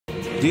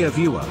Dear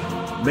viewer,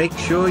 make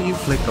sure you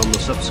click on the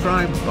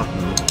subscribe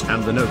button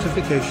and the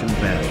notification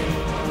bell.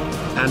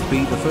 And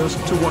be the first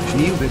to watch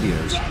new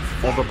videos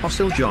of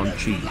Apostle John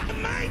Chi.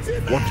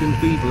 Watch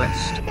and be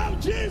blessed. About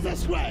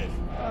Jesus Christ.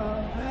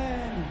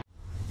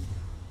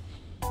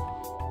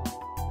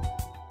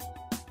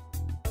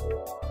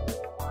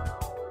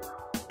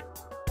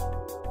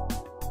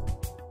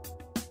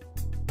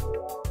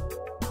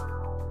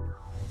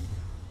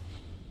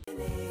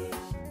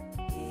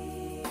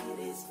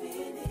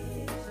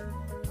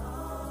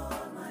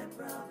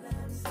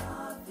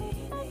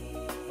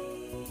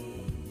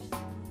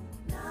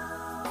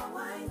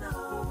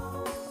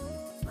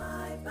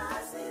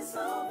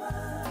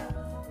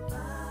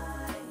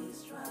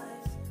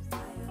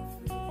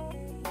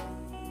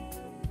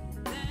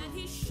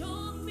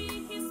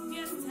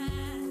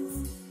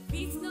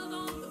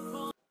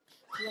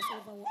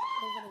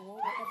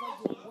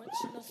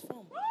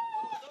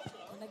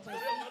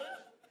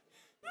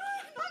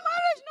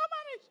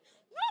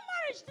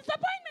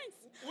 Disappointments.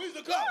 Who is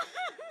the cause?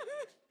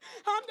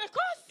 I'm the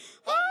cause.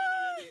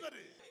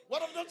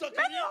 What have done to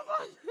Many of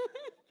us.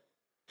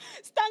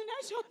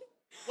 Stagnation.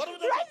 What have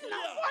done to Rising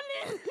and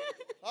falling.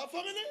 Our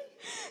family?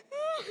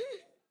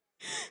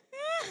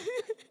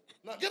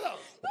 Now get out.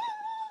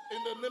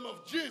 In the name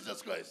of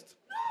Jesus Christ.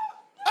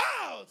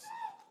 Out.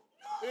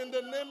 In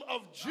the name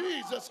of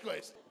Jesus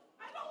Christ.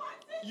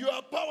 You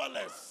are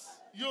powerless.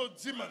 You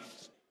demon.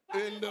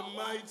 In the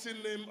mighty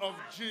name of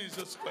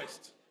Jesus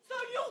Christ. So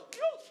you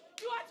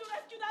are to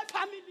rescue that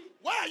family.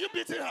 Why are you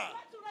beating her? You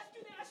are to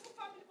rescue the Ashu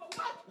family for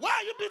what? Why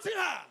are you beating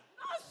her?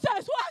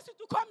 Nonsense. Who asked you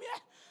to come here?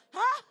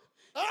 Huh?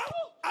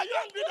 Are you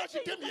angry that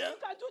she came here?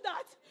 You can do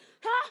that.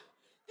 Huh?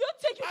 You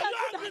think you can do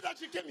that? Are you angry that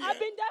she came here? I've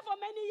been there for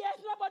many years.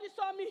 Nobody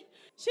saw me.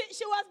 She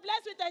was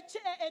blessed with a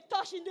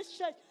touch in this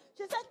church.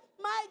 She said,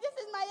 this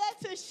is my head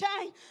to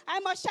shine. I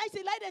must shine.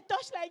 She laid a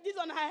touch like this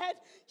on her head.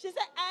 She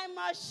said, I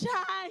must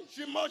shine.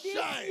 She must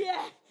shine.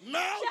 Year.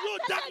 Now you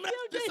darkness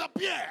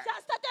disappear. She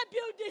has started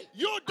building.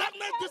 You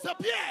darkness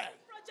disappear.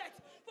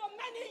 Project for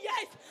many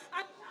years.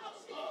 And now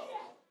she's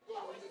here.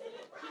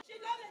 She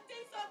knows the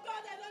things of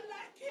God. I don't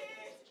like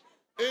it.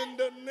 In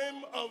the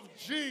name of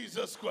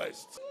Jesus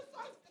Christ.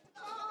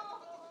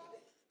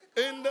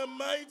 In the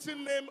mighty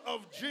name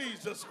of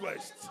Jesus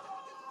Christ.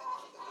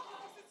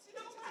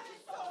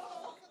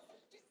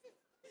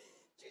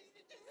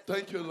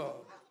 Thank you, Lord.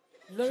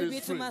 Glory be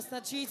to Master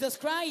Jesus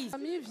Christ.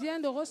 Famille vient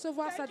de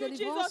recevoir sa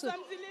délivrance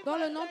dans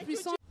le nom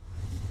puissant.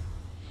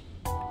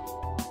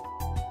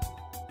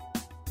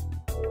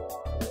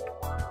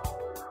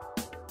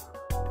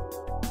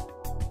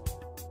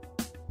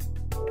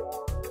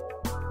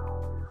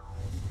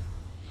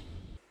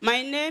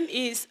 My name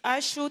is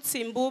Ashu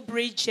Timbu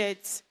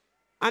Bridget.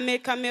 I'm a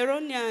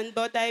Cameroonian,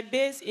 but I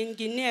base in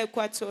Guinea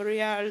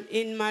Equatorial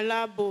in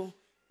Malabo.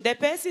 The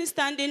person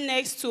standing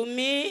next to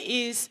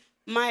me is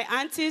my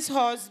auntie's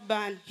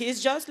husband.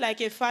 He's just like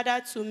a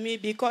father to me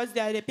because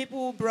they are the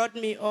people who brought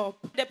me up.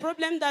 The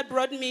problem that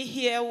brought me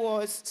here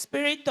was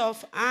spirit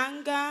of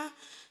anger,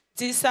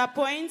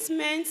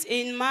 disappointment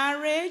in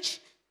marriage,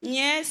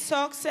 near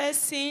success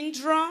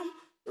syndrome,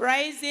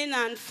 rising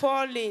and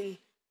falling,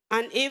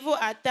 and evil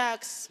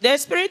attacks. The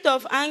spirit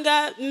of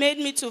anger made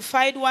me to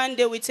fight one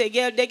day with a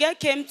girl. The girl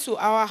came to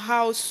our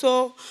house,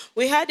 so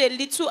we had a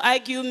little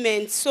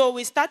argument. So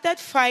we started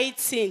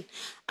fighting.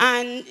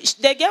 And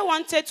the girl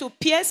wanted to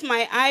pierce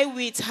my eye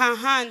with her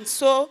hand.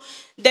 So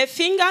the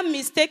finger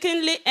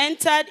mistakenly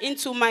entered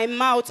into my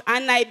mouth.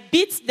 And I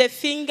bit the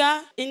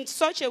finger in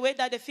such a way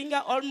that the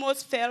finger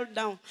almost fell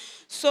down.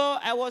 So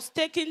I was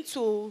taken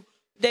to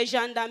the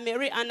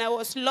gendarmerie and I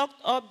was locked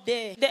up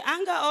there. The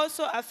anger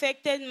also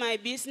affected my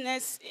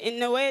business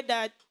in a way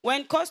that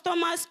when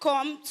customers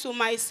come to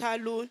my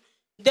salon,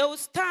 they will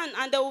stand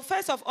and they will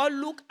first of all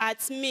look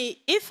at me.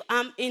 If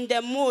I'm in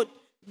the mood,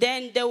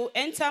 then they will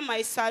enter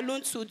my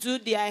salon to do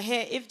their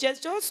hair. If they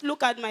just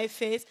look at my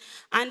face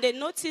and they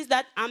notice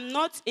that I'm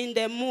not in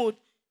the mood.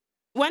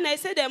 When I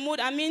say the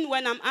mood, I mean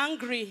when I'm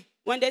angry.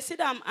 When they see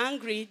that I'm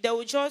angry, they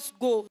will just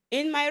go.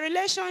 In my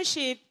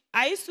relationship,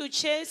 I used to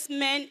chase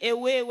men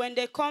away when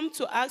they come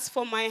to ask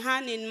for my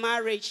hand in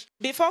marriage.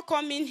 Before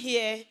coming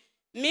here,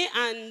 me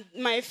and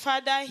my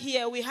father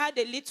here, we had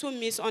a little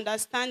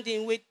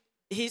misunderstanding with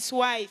his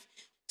wife.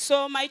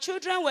 So my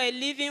children were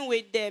living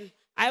with them.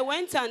 I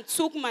went and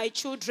took my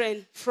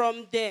children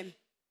from them.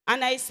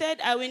 And I said,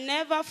 I will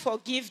never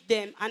forgive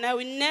them. And I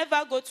will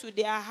never go to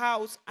their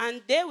house.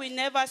 And they will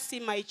never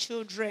see my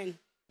children.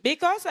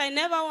 Because I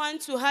never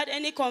want to have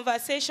any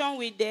conversation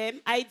with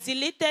them, I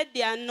deleted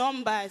their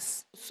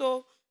numbers.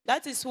 So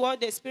that is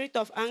what the spirit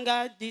of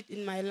anger did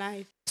in my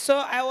life. So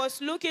I was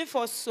looking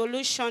for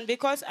solution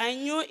because I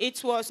knew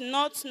it was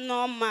not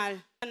normal.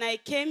 And I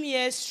came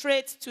here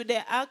straight to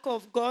the Ark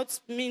of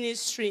God's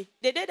ministry.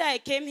 The day that I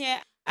came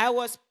here, I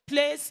was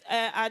placed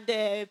at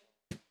the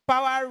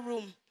power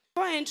room.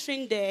 Before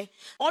entering there,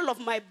 all of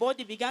my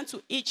body began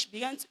to itch.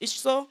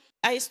 So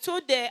I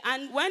stood there,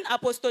 and when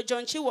Apostle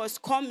John was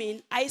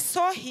coming, I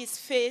saw his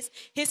face.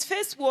 His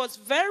face was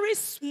very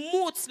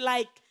smooth,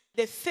 like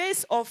the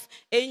face of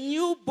a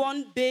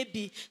newborn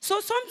baby. So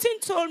something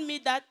told me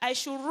that I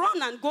should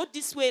run and go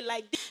this way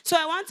like this. So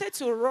I wanted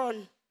to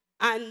run,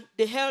 and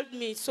they held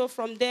me. So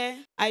from there,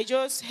 I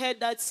just heard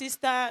that,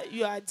 sister,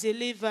 you are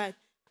delivered.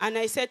 And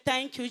I said,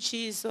 thank you,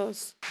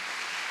 Jesus.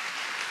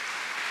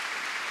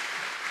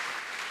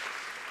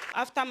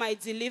 After my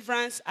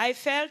deliverance, I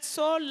felt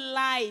so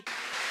light.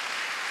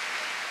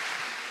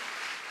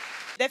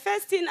 The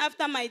first thing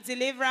after my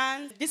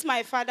deliverance, this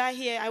my father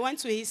here, I went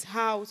to his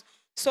house.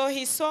 So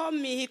he saw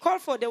me. He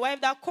called for the wife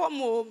that, come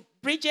home,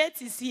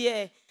 Bridget is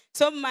here.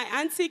 So my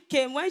auntie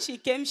came. When she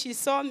came, she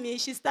saw me.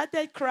 She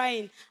started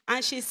crying.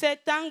 And she said,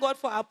 thank God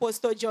for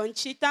Apostle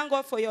Johnchi. Thank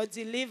God for your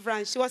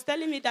deliverance. She was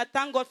telling me that,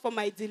 thank God for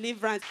my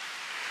deliverance.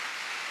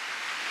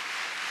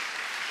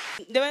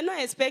 They were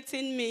not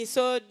expecting me,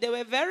 so they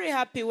were very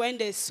happy when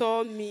they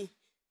saw me.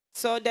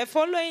 So the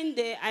following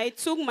day, I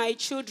took my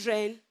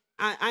children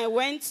and I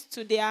went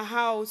to their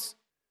house.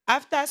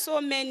 After so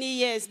many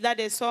years that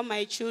they saw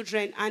my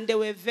children, and they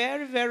were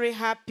very, very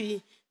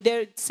happy.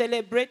 They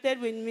celebrated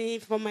with me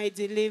for my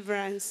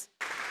deliverance.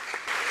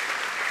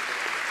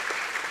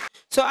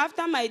 So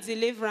after my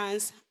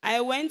deliverance, I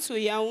went to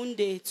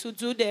Yaoundé to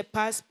do the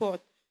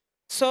passport.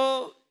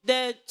 So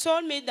they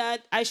told me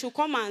that I should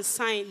come and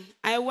sign.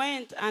 I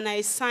went and I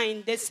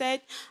signed. They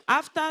said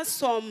after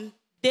some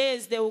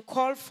days they will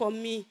call for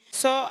me.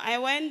 So I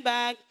went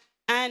back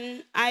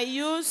and I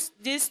used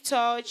this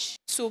torch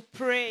to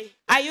pray.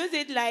 I used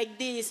it like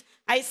this.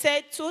 I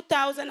said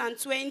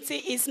 2020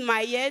 is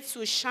my year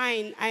to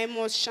shine. I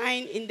must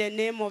shine in the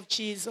name of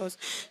Jesus.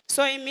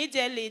 So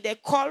immediately they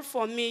called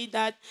for me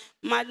that,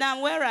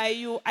 Madam, where are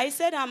you? I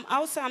said, I'm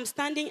outside. I'm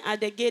standing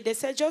at the gate. They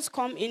said, just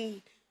come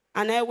in.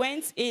 And I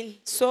went in.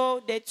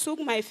 So they took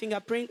my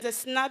fingerprint. They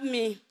snapped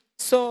me.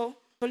 So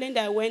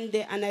I went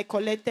there and I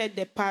collected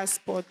the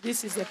passport.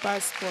 This is the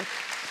passport.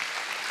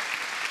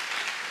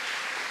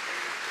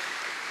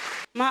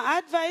 My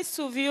advice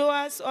to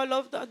viewers all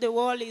over the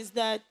world is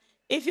that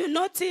if you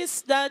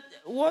notice that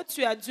what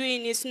you are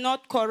doing is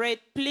not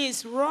correct,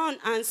 please run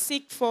and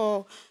seek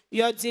for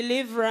your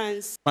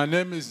deliverance. My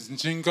name is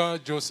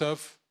Njinga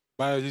Joseph.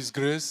 By His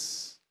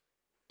grace,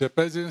 the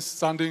person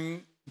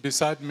standing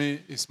beside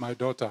me is my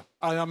daughter.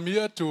 I am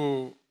here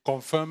to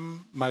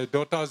confirm my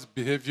daughter's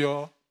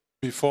behavior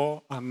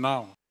before and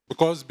now.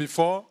 Because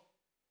before,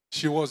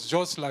 she was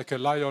just like a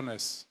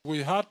lioness.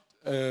 We had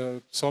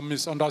some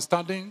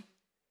misunderstanding.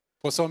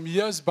 For some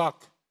years back,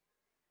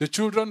 the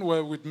children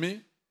were with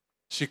me.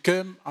 She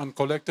came and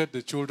collected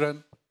the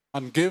children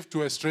and gave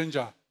to a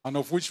stranger, and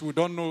of which we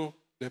don't know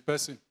the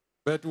person.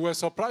 But we were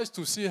surprised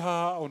to see her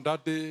on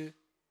that day.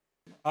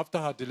 After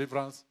her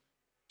deliverance,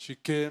 she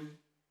came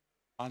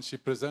and she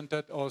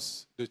presented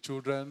us, the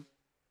children,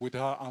 with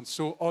her. And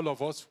so all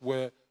of us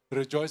were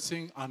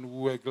rejoicing and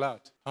we were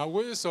glad. Her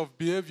ways of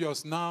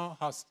behaviors now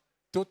has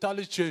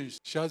totally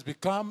changed. She has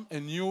become a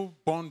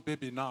newborn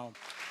baby now.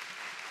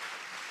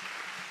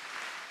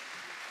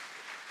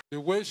 The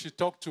way she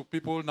talks to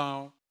people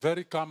now,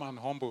 very calm and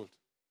humbled,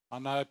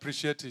 and I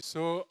appreciate it.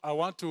 So I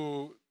want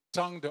to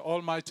thank the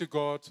Almighty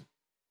God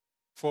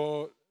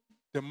for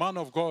the man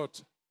of God,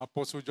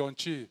 Apostle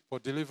Johnchi, for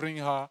delivering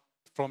her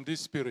from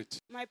this spirit.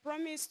 My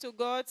promise to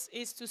God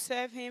is to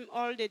serve him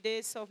all the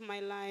days of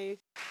my life.